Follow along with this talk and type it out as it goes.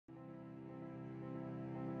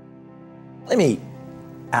Let me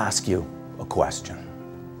ask you a question.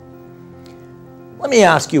 Let me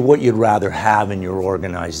ask you what you'd rather have in your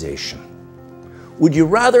organization. Would you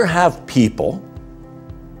rather have people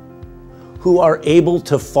who are able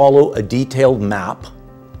to follow a detailed map,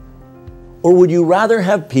 or would you rather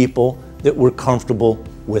have people that were comfortable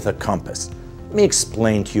with a compass? Let me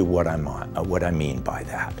explain to you what I mean by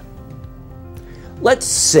that. Let's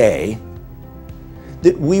say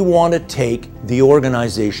that we want to take the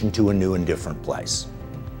organization to a new and different place.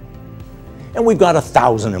 And we've got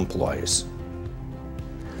 1,000 employees.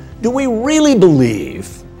 Do we really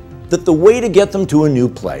believe that the way to get them to a new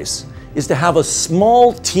place is to have a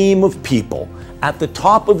small team of people at the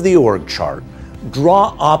top of the org chart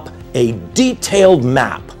draw up a detailed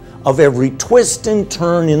map of every twist and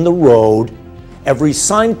turn in the road, every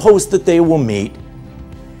signpost that they will meet,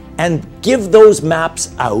 and give those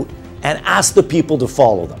maps out and ask the people to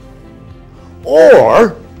follow them?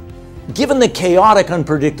 Or, given the chaotic,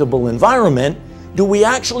 unpredictable environment, do we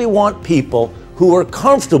actually want people who are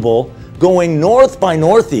comfortable going north by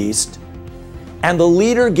northeast, and the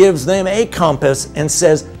leader gives them a compass and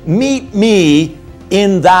says, meet me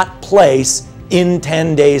in that place in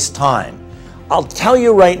 10 days' time? I'll tell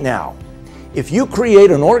you right now, if you create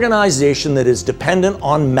an organization that is dependent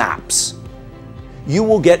on maps, you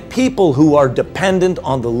will get people who are dependent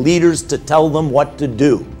on the leaders to tell them what to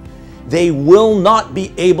do. They will not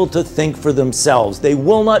be able to think for themselves. They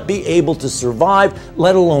will not be able to survive,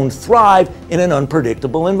 let alone thrive, in an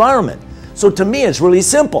unpredictable environment. So to me, it's really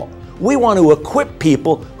simple. We want to equip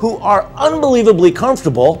people who are unbelievably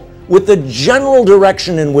comfortable with the general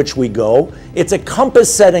direction in which we go. It's a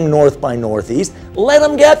compass setting north by northeast. Let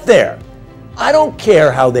them get there. I don't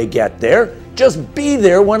care how they get there. Just be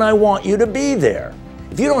there when I want you to be there.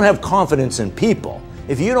 If you don't have confidence in people,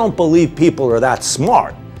 if you don't believe people are that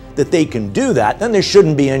smart that they can do that, then they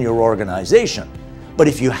shouldn't be in your organization. But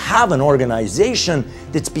if you have an organization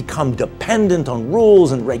that's become dependent on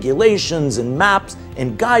rules and regulations and maps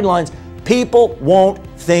and guidelines, people won't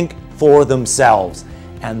think for themselves.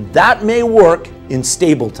 And that may work in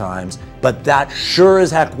stable times, but that sure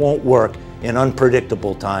as heck won't work in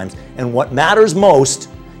unpredictable times. And what matters most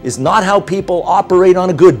is not how people operate on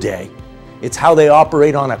a good day, it's how they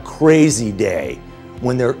operate on a crazy day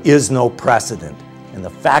when there is no precedent. And the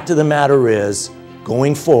fact of the matter is,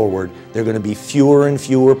 going forward, there are going to be fewer and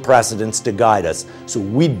fewer precedents to guide us. So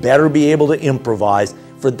we'd better be able to improvise.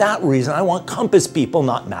 For that reason, I want compass people,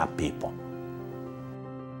 not map people.